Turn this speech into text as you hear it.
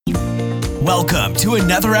Welcome to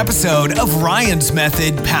another episode of Ryan's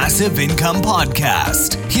Method Passive Income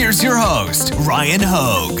Podcast. Here's your host, Ryan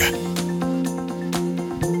Hogue.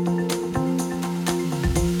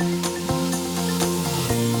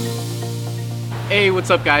 Hey, what's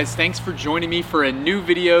up guys? Thanks for joining me for a new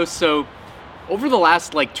video. So over the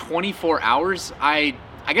last 24 hours, I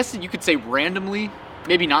guess you could say randomly,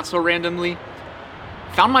 maybe not so randomly,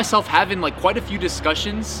 found myself having quite a few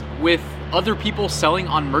discussions with other people selling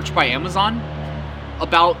on Merch by Amazon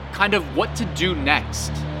about kind of what to do next.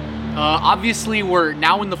 Obviously, we're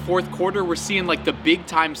now in the fourth quarter. We're seeing the big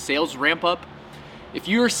time sales ramp up. If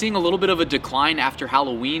you are seeing a little bit of a decline after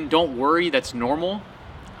Halloween, don't worry, that's normal.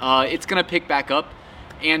 It's gonna pick back up.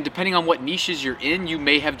 And depending on what niches you're in, you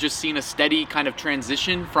may have just seen a steady kind of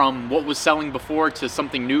transition from what was selling before to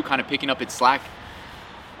something new kind of picking up its slack.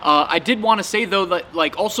 I did want to say though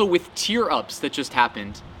that also with tier ups that just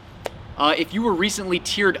happened, if you were recently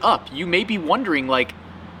tiered up, you may be wondering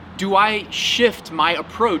do I shift my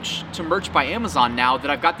approach to Merch by Amazon now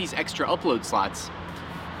that I've got these extra upload slots?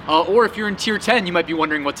 Or if you're in tier 10, you might be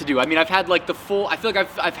wondering what to do. I mean, I've had I feel like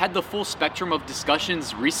I've had the full spectrum of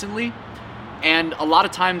discussions recently, and a lot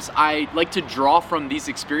of times I like to draw from these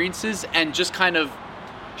experiences and just kind of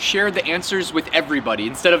share the answers with everybody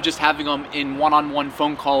instead of just having them in one-on-one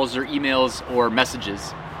phone calls or emails or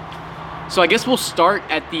messages. So I guess we'll start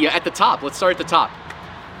at the top. Let's start at the top.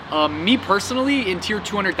 Me personally, in tier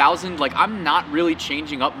 200,000, I'm not really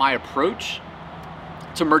changing up my approach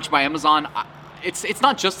to Merch by Amazon. It's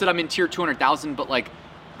not just that I'm in tier 200,000, but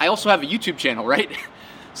I also have a YouTube channel, right?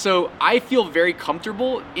 So I feel very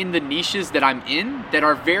comfortable in the niches that I'm in that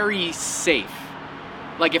are very safe.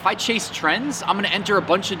 If I chase trends, I'm gonna enter a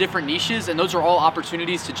bunch of different niches, and those are all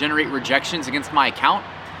opportunities to generate rejections against my account.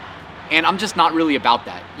 And I'm just not really about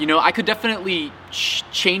that. I could definitely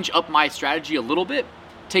change up my strategy a little bit,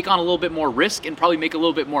 take on a little bit more risk, and probably make a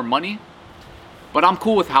little bit more money. But I'm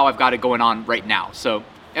cool with how I've got it going on right now. So,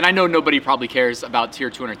 and I know nobody probably cares about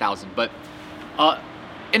tier 200,000, but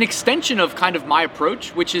an extension of kind of my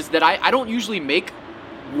approach, which is that I don't usually make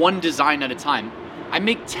one design at a time. I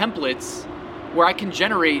make templates where I can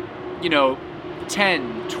generate,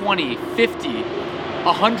 10, 20, 50,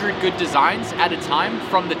 100 good designs at a time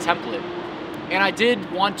from the template. And I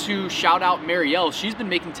did want to shout out Marielle. She's been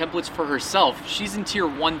making templates for herself. She's in tier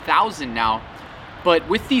 1,000 now. But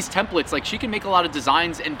with these templates, she can make a lot of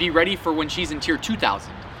designs and be ready for when she's in tier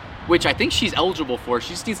 2,000, which I think she's eligible for.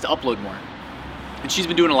 She just needs to upload more. And she's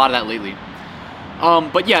been doing a lot of that lately.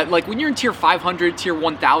 But yeah, when you're in tier 500, tier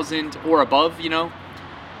 1,000 or above,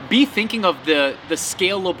 be thinking of the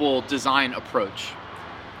scalable design approach.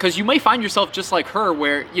 Because you may find yourself just like her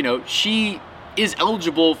where, she is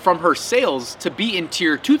eligible from her sales to be in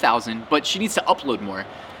tier 2,000, but she needs to upload more.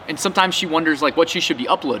 And sometimes she wonders what she should be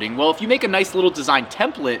uploading. Well, if you make a nice little design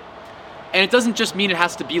template, and it doesn't just mean it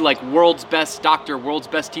has to be world's best doctor, world's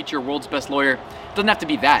best teacher, world's best lawyer. It doesn't have to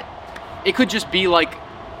be that. It could just be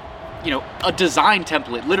a design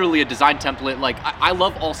template, literally a design template. I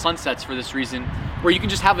love all sunsets for this reason, where you can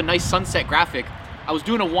just have a nice sunset graphic. I was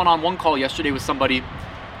doing a one-on-one call yesterday with somebody,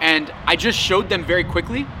 and I just showed them very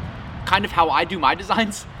quickly kind of how I do my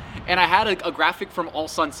designs. And I had a graphic from All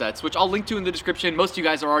Sunsets, which I'll link to in the description. Most of you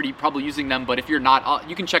guys are already probably using them, but if you're not,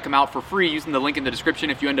 you can check them out for free using the link in the description.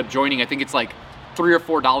 If you end up joining, I think it's $3 or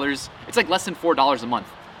 $4. It's less than $4 a month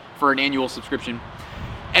for an annual subscription.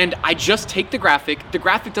 And I just take the graphic. The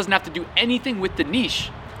graphic doesn't have to do anything with the niche.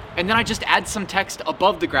 And then I just add some text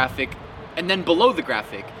above the graphic and then below the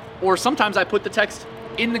graphic. Or sometimes I put the text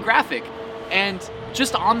in the graphic. And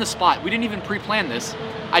just on the spot, we didn't even pre-plan this.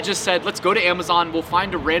 I just said, let's go to Amazon, we'll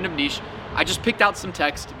find a random niche. I just picked out some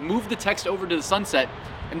text, moved the text over to the sunset,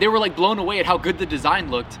 and they were blown away at how good the design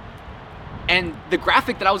looked. And the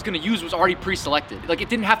graphic that I was gonna use was already pre-selected. It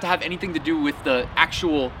didn't have to have anything to do with the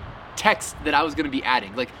actual text that I was gonna be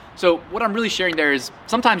adding. So what I'm really sharing there is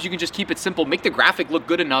sometimes you can just keep it simple, make the graphic look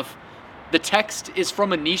good enough. The text is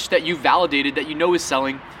from a niche that you validated, that you know is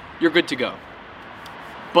selling, you're good to go.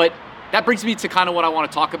 But that brings me to kind of what I want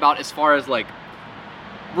to talk about as far as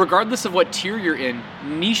regardless of what tier you're in,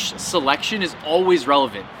 niche selection is always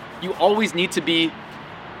relevant. You always need to be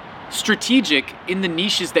strategic in the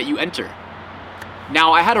niches that you enter.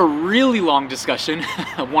 Now, I had a really long discussion,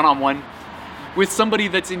 one-on-one, with somebody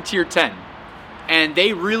that's in tier 10. And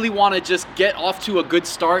they really want to just get off to a good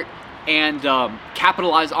start and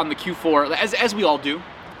capitalize on the Q4, as we all do.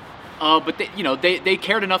 But they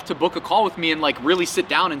cared enough to book a call with me and really sit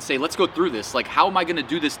down and say, let's go through this. How am I going to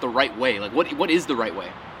do this the right way? What is the right way?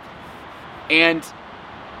 And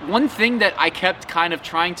one thing that I kept kind of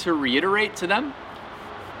trying to reiterate to them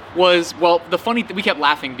was, well, the funny thing, we kept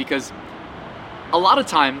laughing because a lot of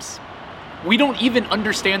times we don't even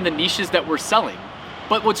understand the niches that we're selling.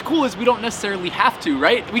 But what's cool is we don't necessarily have to,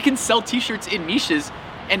 right? We can sell t-shirts in niches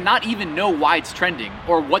and not even know why it's trending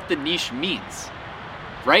or what the niche means,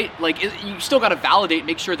 right? Like, you still got to validate,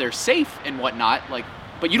 make sure they're safe and whatnot, like,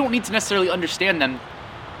 but you don't need to necessarily understand them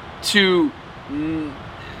to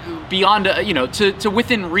beyond, to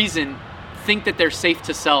within reason think that they're safe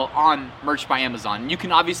to sell on Merch by Amazon. You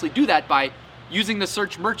can obviously do that by using the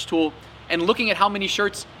search merch tool and looking at how many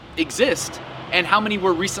shirts exist and how many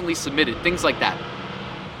were recently submitted, things like that.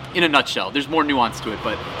 In a nutshell, there's more nuance to it,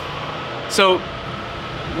 but so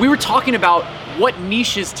we were talking about what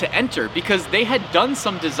niches to enter because they had done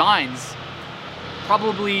some designs,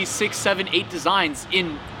 probably 6, 7, 8 designs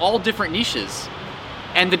in all different niches.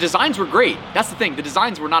 And the designs were great. That's the thing. The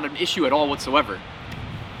designs were not an issue at all whatsoever.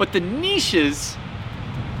 But the niches,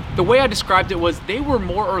 the way I described it was they were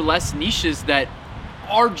more or less niches that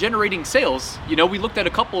are generating sales. You know, we looked at a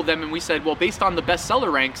couple of them and we said, well, based on the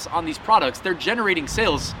bestseller ranks on these products, they're generating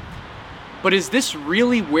sales. But is this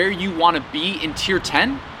really where you want to be in tier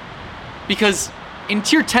 10? Because in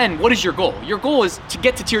tier 10, what is your goal? Your goal is to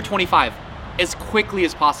get to tier 25 as quickly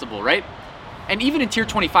as possible, right? And even in tier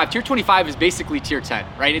 25 is basically tier 10,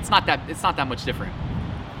 right? It's not that much different.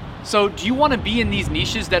 So do you want to be in these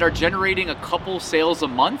niches that are generating a couple sales a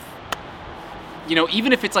month? You know,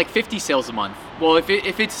 even if it's like 50 sales a month. Well, if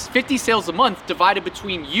it's 50 sales a month divided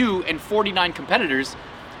between you and 49 competitors,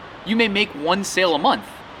 you may make 1 sale a month.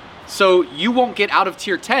 So you won't get out of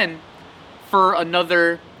tier 10 for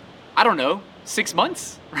another, I don't know, 6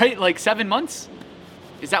 months, right? Like 7 months.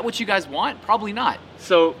 Is that what you guys want? Probably not.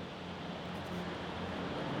 So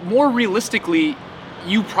more realistically,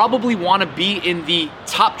 you probably want to be in the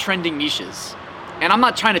top trending niches. And I'm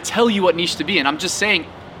not trying to tell you what niche to be in. I'm just saying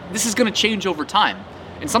this is going to change over time.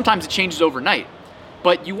 And sometimes it changes overnight.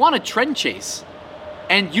 But you want to trend chase.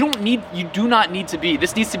 And you do not need to be,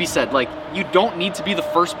 this needs to be said, like, you don't need to be the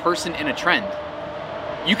first person in a trend.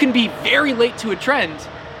 You can be very late to a trend,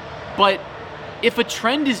 but if a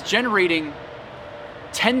trend is generating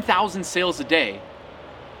 10,000 sales a day,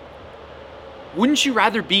 wouldn't you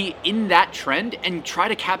rather be in that trend and try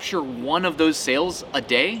to capture 1 of those sales a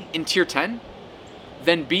day in tier 10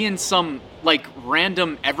 than be in some like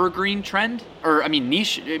random evergreen trend? Or I mean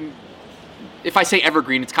niche. If I say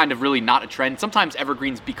evergreen, it's kind of really not a trend. Sometimes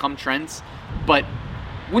evergreens become trends, but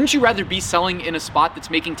wouldn't you rather be selling in a spot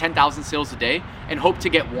that's making 10,000 sales a day and hope to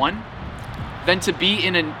get 1 than to be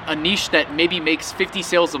in a niche that maybe makes 50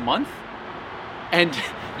 sales a month? And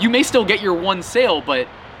you may still get your 1 sale, but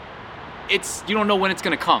you don't know when it's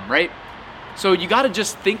gonna come, right? So you gotta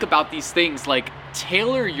just think about these things, like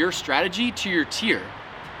tailor your strategy to your tier.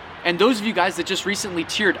 And those of you guys that just recently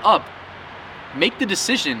tiered up, make the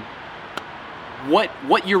decision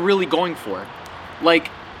what you're really going for. Like,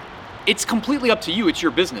 it's completely up to you, it's your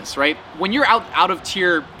business, right? When you're out of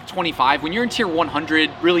tier 25, when you're in tier 100,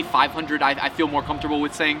 really 500, I feel more comfortable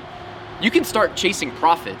with saying, you can start chasing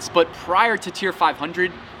profits. But prior to tier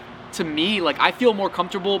 500, to me, like, I feel more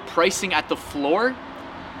comfortable pricing at the floor,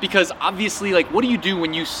 because obviously, like, what do you do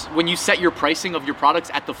when you set your pricing of your products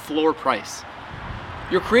at the floor price?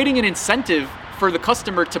 You're creating an incentive for the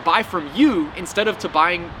customer to buy from you instead of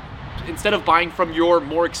buying from your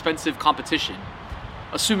more expensive competition,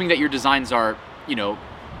 assuming that your designs are, you know,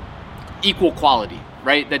 equal quality,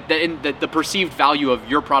 right? That the perceived value of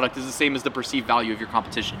your product is the same as the perceived value of your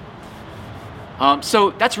competition.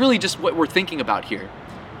 So that's really just what we're thinking about here.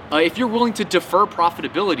 If you're willing to defer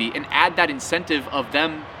profitability and add that incentive of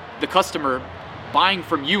them, the customer, buying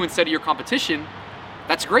from you instead of your competition,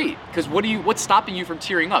 that's great. Because what's stopping you from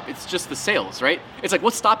tiering up? It's just the sales, right? It's like,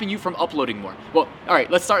 what's stopping you from uploading more? Well, all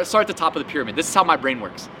right, let's start at the top of the pyramid. This is how my brain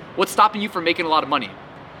works. What's stopping you from making a lot of money?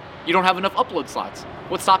 You don't have enough upload slots.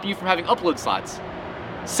 What's stopping you from having upload slots?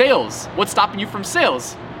 Sales. What's stopping you from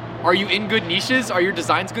sales? Are you in good niches? Are your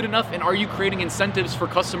designs good enough? And are you creating incentives for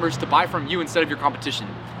customers to buy from you instead of your competition?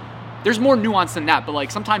 There's more nuance than that, but like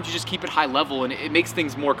sometimes you just keep it high level and it makes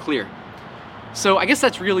things more clear. So I guess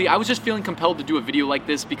I was just feeling compelled to do a video like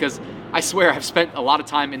this because I swear I've spent a lot of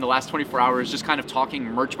time in the last 24 hours just kind of talking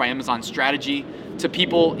Merch by Amazon strategy to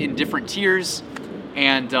people in different tiers.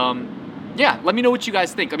 And yeah, let me know what you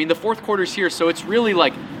guys think. I mean, the 4th quarter's here, so it's really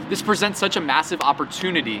like, this presents such a massive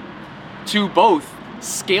opportunity to both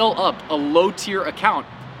scale up a low tier account,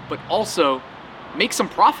 but also make some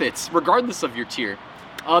profits regardless of your tier.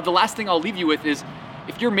 The last thing I'll leave you with is,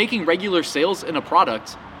 if you're making regular sales in a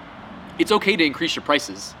product, it's okay to increase your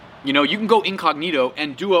prices. You know, you can go incognito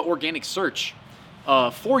and do an organic search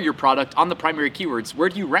for your product on the primary keywords. Where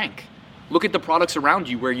do you rank? Look at the products around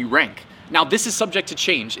you where you rank. Now, this is subject to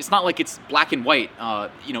change. It's not like it's black and white.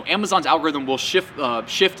 Amazon's algorithm will shift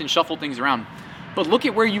and shuffle things around. But look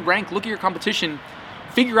at where you rank, look at your competition,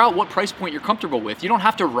 figure out what price point you're comfortable with. You don't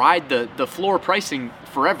have to ride the floor pricing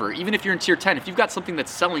forever. Even if you're in tier 10, if you've got something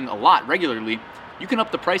that's selling a lot regularly, you can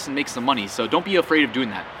up the price and make some money. So don't be afraid of doing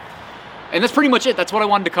that. And that's pretty much it. That's what I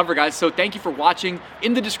wanted to cover, guys. So thank you for watching.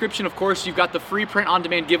 In the description, of course, you've got the free print on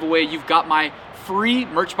demand giveaway. You've got my free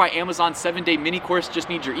Merch by Amazon 7-day mini course, just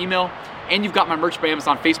need your email. And you've got my Merch by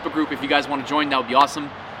Amazon Facebook group. If you guys want to join, that would be awesome.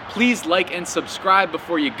 Please like and subscribe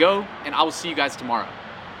before you go, and I will see you guys tomorrow.